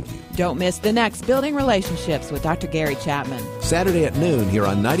all around you. Don't miss the next Building Relationships with Dr. Gary Chapman. Saturday at noon here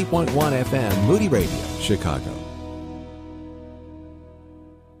on 90.1 FM, Moody Radio, Chicago.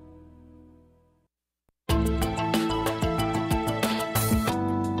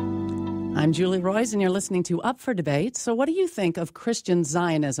 I'm Julie Roys, and you're listening to Up for Debate. So what do you think of Christian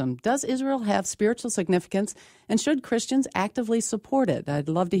Zionism? Does Israel have spiritual significance, and should Christians actively support it? I'd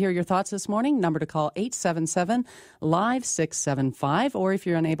love to hear your thoughts this morning. Number to call 877-LIVE-675, or if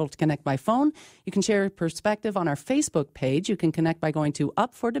you're unable to connect by phone, you can share your perspective on our Facebook page. You can connect by going to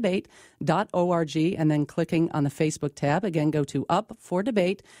upfordebate.org and then clicking on the Facebook tab. Again, go to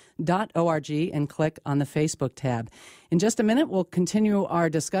upfordebate.org and click on the Facebook tab. In just a minute, we'll continue our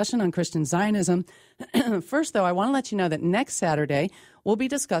discussion on Christian Zionism. First, though, I want to let you know that next Saturday, we'll be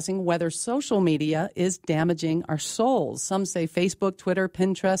discussing whether social media is damaging our souls. Some say Facebook, Twitter,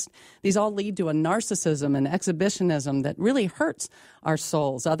 Pinterest, these all lead to a narcissism and exhibitionism that really hurts our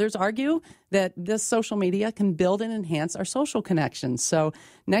souls. Others argue that this social media can build and enhance our social connections. So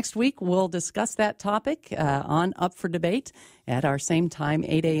next week, we'll discuss that topic on Up for Debate at our same time,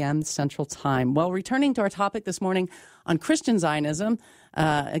 8 a.m. Central Time. Well, returning to our topic this morning on Christian Zionism,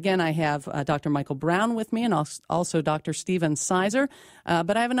 again, I have Dr. Michael Brown with me and also Dr. Stephen Sizer.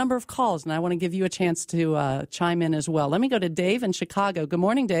 But I have a number of calls, and I want to give you a chance to chime in as well. Let me go to Dave in Chicago. Good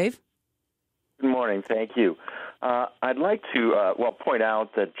morning, Dave. Good morning. Thank you. I'd like to, point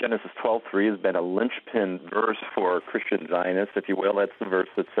out that Genesis 12:3 has been a linchpin verse for Christian Zionists, if you will. That's the verse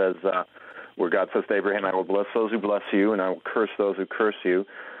that says, where God says to Abraham, I will bless those who bless you, and I will curse those who curse you.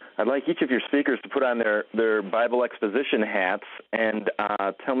 I'd like each of your speakers to put on their Bible exposition hats and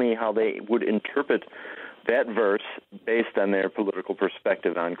tell me how they would interpret that verse based on their political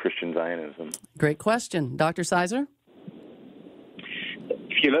perspective on Christian Zionism. Great question. Dr. Sizer?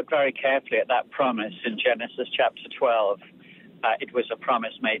 If you look very carefully at that promise in Genesis chapter 12, it was a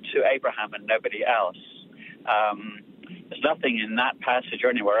promise made to Abraham and nobody else. There's nothing in that passage or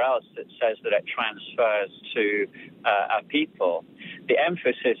anywhere else that says that it transfers to a people. The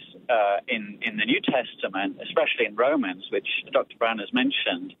emphasis in the New Testament, especially in Romans, which Dr. Brown has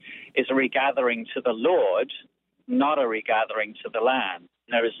mentioned, is a regathering to the Lord, not a regathering to the land.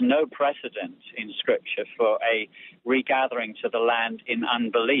 There is no precedent in Scripture for a regathering to the land in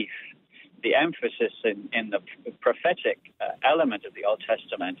unbelief. The emphasis in the prophetic element of the Old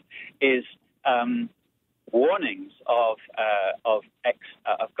Testament is warnings of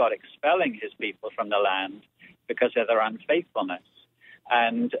God expelling his people from the land because of their unfaithfulness.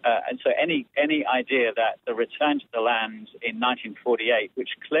 And so any idea that the return to the land in 1948, which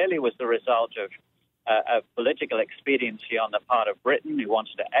clearly was the result of political expediency on the part of Britain, who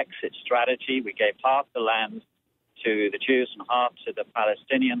wanted to exit strategy, we gave half the land to the Jews and half to the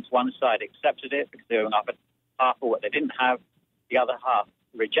Palestinians. One side accepted it because they were offered half of what they didn't have. The other half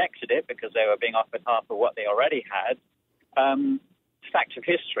rejected it because they were being offered half of what they already had. Fact of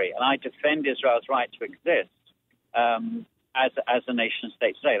history, and I defend Israel's right to exist as a nation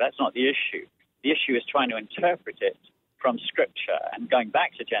state today. That's not the issue. The issue is trying to interpret it from Scripture, and going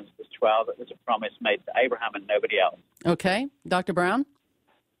back to Genesis 12, it was a promise made to Abraham and nobody else. Okay. Dr. Brown?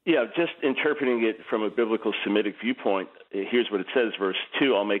 Yeah, just interpreting it from a biblical Semitic viewpoint, here's what it says, verse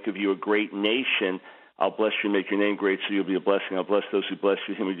 2, I'll make of you a great nation. I'll bless you and make your name great, so you'll be a blessing. I'll bless those who bless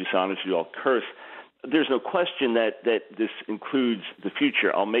you. Him who dishonors you, I'll curse. There's no question that this includes the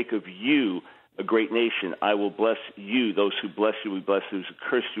future. I'll make of you a great nation. I will bless you. Those who bless you will be blessed. Those who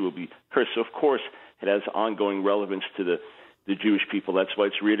curse you will be cursed. So, of course, it has ongoing relevance to the Jewish people. That's why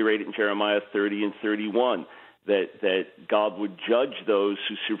it's reiterated in Jeremiah 30 and 31 that God would judge those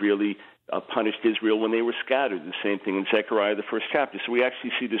who severely punished Israel when they were scattered. The same thing in Zechariah, the first chapter. So we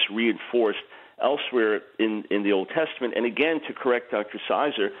actually see this reinforced elsewhere in the Old Testament. And again, to correct Dr.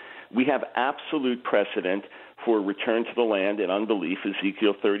 Sizer, we have absolute precedent for return to the land in unbelief.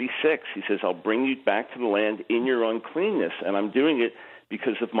 Ezekiel 36, he says, I'll bring you back to the land in your uncleanness, and I'm doing it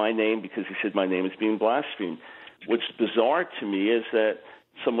because of my name, because he said my name is being blasphemed. What's bizarre to me is that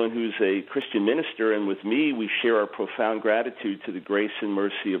someone who's a Christian minister, and with me, we share our profound gratitude to the grace and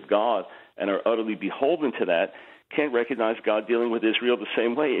mercy of God and are utterly beholden to that, can't recognize God dealing with Israel the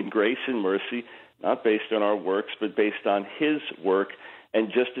same way in grace and mercy, not based on our works, but based on his work. And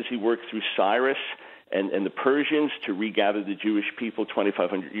just as he worked through Cyrus and the Persians to regather the Jewish people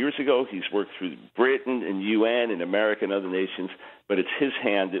 2,500 years ago, he's worked through Britain and UN and America and other nations, but it's his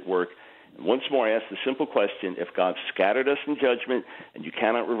hand at work. And once more, I ask the simple question, if God scattered us in judgment and you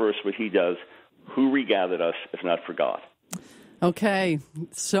cannot reverse what he does, who regathered us if not for God? Okay,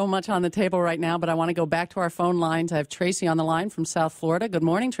 so much on the table right now, but I want to go back to our phone lines. I have Tracy on the line from South Florida. Good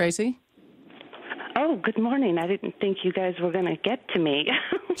morning, Tracy. Oh, good morning. I didn't think you guys were going to get to me.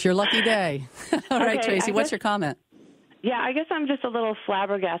 It's your lucky day. All right, Okay, Tracy, what's your comment? Yeah, I guess I'm just a little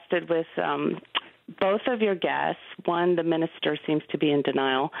flabbergasted with both of your guests. One, the minister seems to be in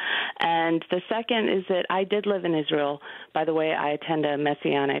denial. And the second is that I did live in Israel. By the way, I attend a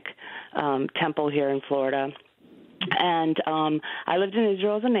Messianic temple here in Florida. And I lived in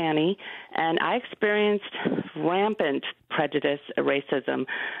Israel as a nanny, and I experienced rampant prejudice, racism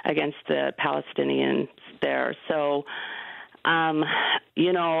against the Palestinians there. So,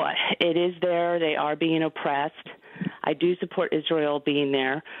 it is there. They are being oppressed. I do support Israel being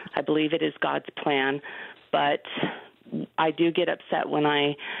there. I believe it is God's plan. But I do get upset when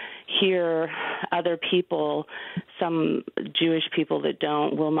I hear other people, some Jewish people that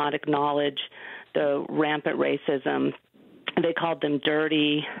will not acknowledge the rampant racism. They called them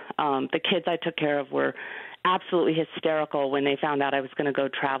dirty. The kids I took care of were absolutely hysterical when they found out I was going to go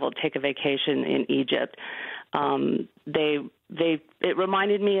take a vacation in Egypt. It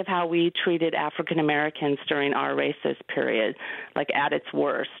reminded me of how we treated African Americans during our racist period, like at its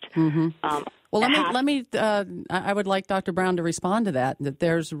worst. Mm-hmm. Well, I would like Dr. Brown to respond to that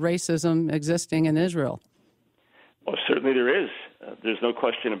there's racism existing in Israel. Well, certainly there is. There's no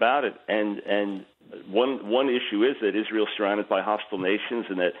question about it. And one issue is that Israel is surrounded by hostile nations,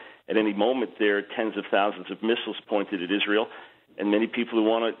 and that at any moment there are tens of thousands of missiles pointed at Israel, and many people who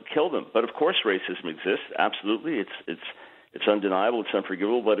want to kill them. But of course, racism exists. Absolutely, it's undeniable. It's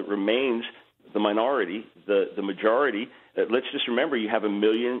unforgivable. But it remains the minority, the majority. Let's just remember, you have 1.5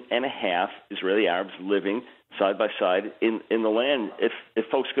 million Israeli Arabs living side by side in the land. If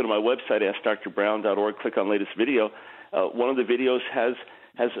folks go to my website, AskDrBrown.org, click on latest video, one of the videos has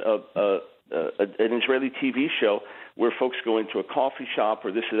an Israeli TV show where folks go into a coffee shop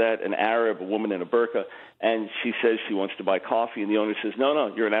or this or that, an Arab, a woman in a burqa, and she says she wants to buy coffee, and the owner says,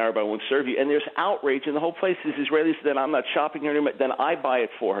 no, you're an Arab, I won't serve you. And there's outrage in the whole place. These Israelis, then I'm not shopping here anymore, then I buy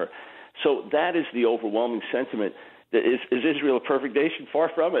it for her. So that is the overwhelming sentiment. Is Israel a perfect nation? Far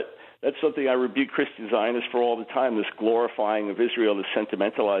from it. That's something I rebuke Christian Zionists for all the time, this glorifying of Israel, this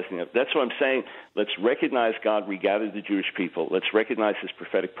sentimentalizing it. That's what I'm saying. Let's recognize God regathered the Jewish people. Let's recognize his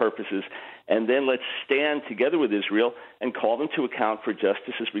prophetic purposes. And then let's stand together with Israel and call them to account for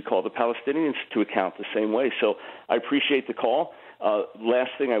justice as we call the Palestinians to account the same way. So I appreciate the call.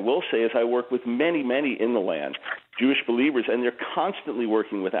 Last thing I will say is I work with many, many in the land, Jewish believers, and they're constantly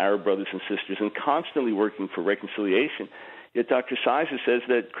working with Arab brothers and sisters and constantly working for reconciliation. Yet Dr. Sizer says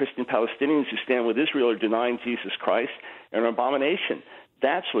that Christian Palestinians who stand with Israel are denying Jesus Christ and are an abomination.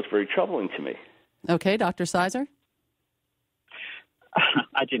 That's what's very troubling to me. Okay, Dr. Sizer?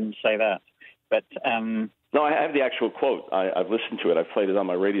 I didn't say that, but... No, I have the actual quote. I've listened to it. I've played it on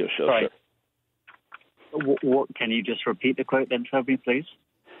my radio show. Right. What, can you just repeat the quote then for me, please?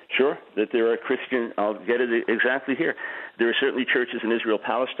 Sure, that there are Christian, I'll get it exactly here. There are certainly churches in Israel,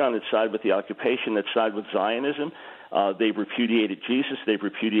 Palestine that side with the occupation, that side with Zionism. They've repudiated Jesus, they've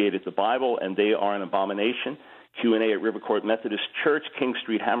repudiated the Bible, and they are an abomination. Q&A at River Court Methodist Church, King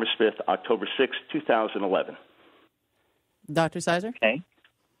Street, Hammersmith, October 6, 2011. Dr. Sizer? Okay.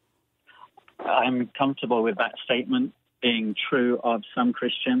 I'm comfortable with that statement being true of some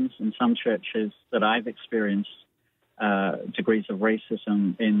Christians and some churches that I've experienced degrees of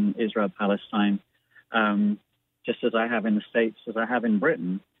racism in Israel-Palestine, just as I have in the States, as I have in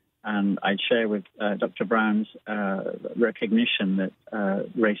Britain. And I'd share with Dr. Brown's recognition that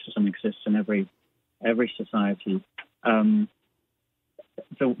racism exists in every society.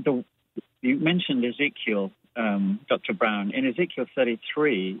 You mentioned Ezekiel, Dr. Brown. In Ezekiel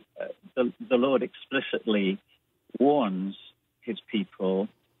 33, the Lord explicitly warns his people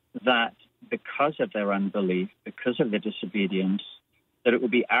that because of their unbelief, because of their disobedience, that it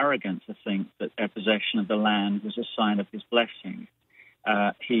would be arrogant to think that their possession of the land was a sign of his blessing.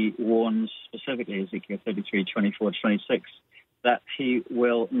 He warns specifically, Ezekiel 33, 24, 26, that he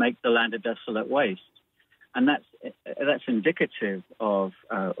will make the land a desolate waste. And that's indicative of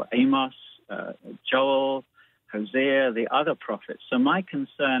Amos, Joel, Hosea, the other prophets. So my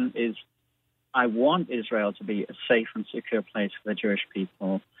concern is I want Israel to be a safe and secure place for the Jewish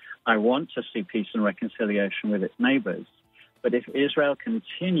people. I want to see peace and reconciliation with its neighbors. But if Israel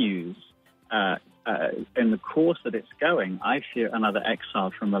continues in the course that it's going, I fear another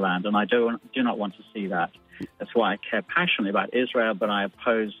exile from the land, and I do not want to see that. That's why I care passionately about Israel, but I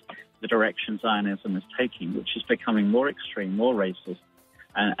oppose the direction Zionism is taking, which is becoming more extreme, more racist,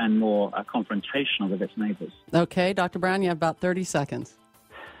 and more confrontational with its neighbors. Okay, Dr. Brown, you have about 30 seconds.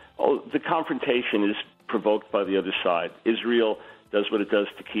 Oh, the confrontation is provoked by the other side. Israel does what it does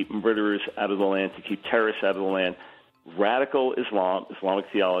to keep murderers out of the land, to keep terrorists out of the land. Radical Islam, Islamic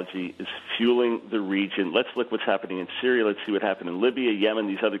theology, is fueling the region. Let's look what's happening in Syria. Let's see what happened in Libya, Yemen,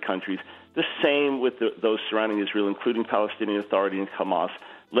 these other countries. The same with those surrounding Israel, including Palestinian Authority and Hamas.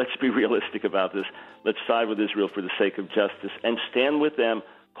 Let's be realistic about this. Let's side with Israel for the sake of justice and stand with them,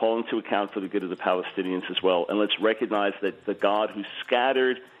 call them to account for the good of the Palestinians as well. And let's recognize that the God who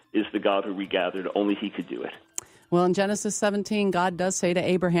scattered is the God who regathered. Only he could do it. Well, in Genesis 17, God does say to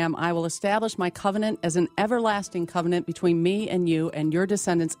Abraham, I will establish my covenant as an everlasting covenant between me and you and your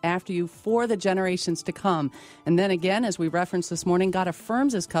descendants after you for the generations to come. And then again, as we referenced this morning, God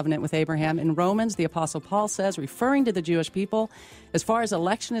affirms his covenant with Abraham. In Romans, the Apostle Paul says, referring to the Jewish people, as far as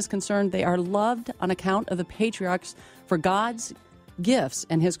election is concerned, they are loved on account of the patriarchs, for God's gifts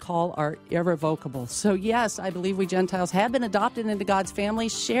and his call are irrevocable. So yes, I believe we Gentiles have been adopted into God's family,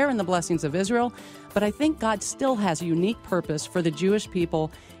 share in the blessings of Israel, but I think God still has a unique purpose for the Jewish people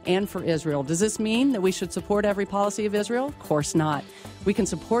and for Israel. Does this mean that we should support every policy of Israel? Of course not. We can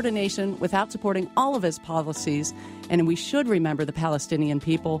support a nation without supporting all of its policies, and we should remember the Palestinian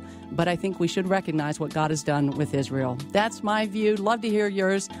people, but I think we should recognize what God has done with Israel. That's my view. Love to hear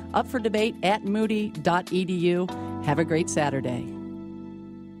yours. Up for debate at moody.edu. Have a great Saturday.